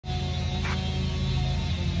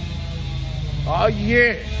Oh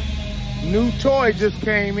yeah, new toy just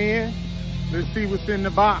came in. Let's see what's in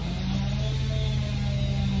the box.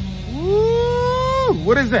 Woo!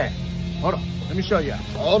 What is that? Hold on, let me show you.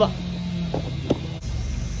 Hold on.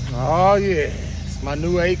 Oh yeah, it's my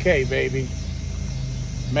new AK, baby.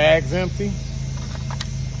 Mag's empty.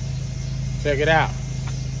 Check it out.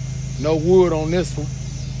 No wood on this one.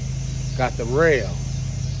 Got the rail.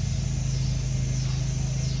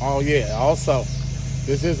 Oh yeah, also,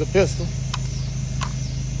 this is a pistol.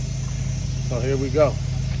 So here we go.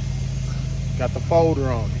 Got the folder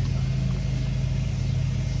on it.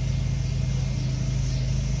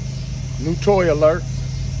 New toy alert.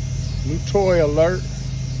 New toy alert.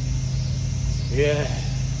 Yeah.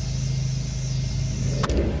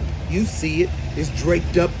 You see it. It's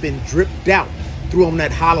draped up and dripped out. Threw on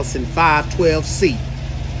that Hollison 512C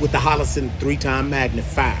with the Hollison 3-time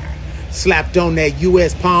magnifier. Slapped on that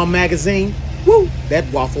US Palm magazine. Woo! That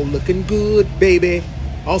waffle looking good, baby.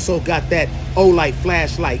 Also got that Olight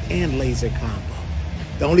flashlight and laser combo.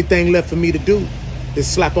 The only thing left for me to do is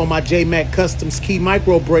slap on my J-Mac Customs key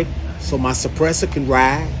micro brake so my suppressor can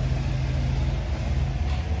ride.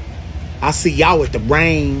 I'll see y'all at the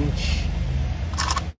range.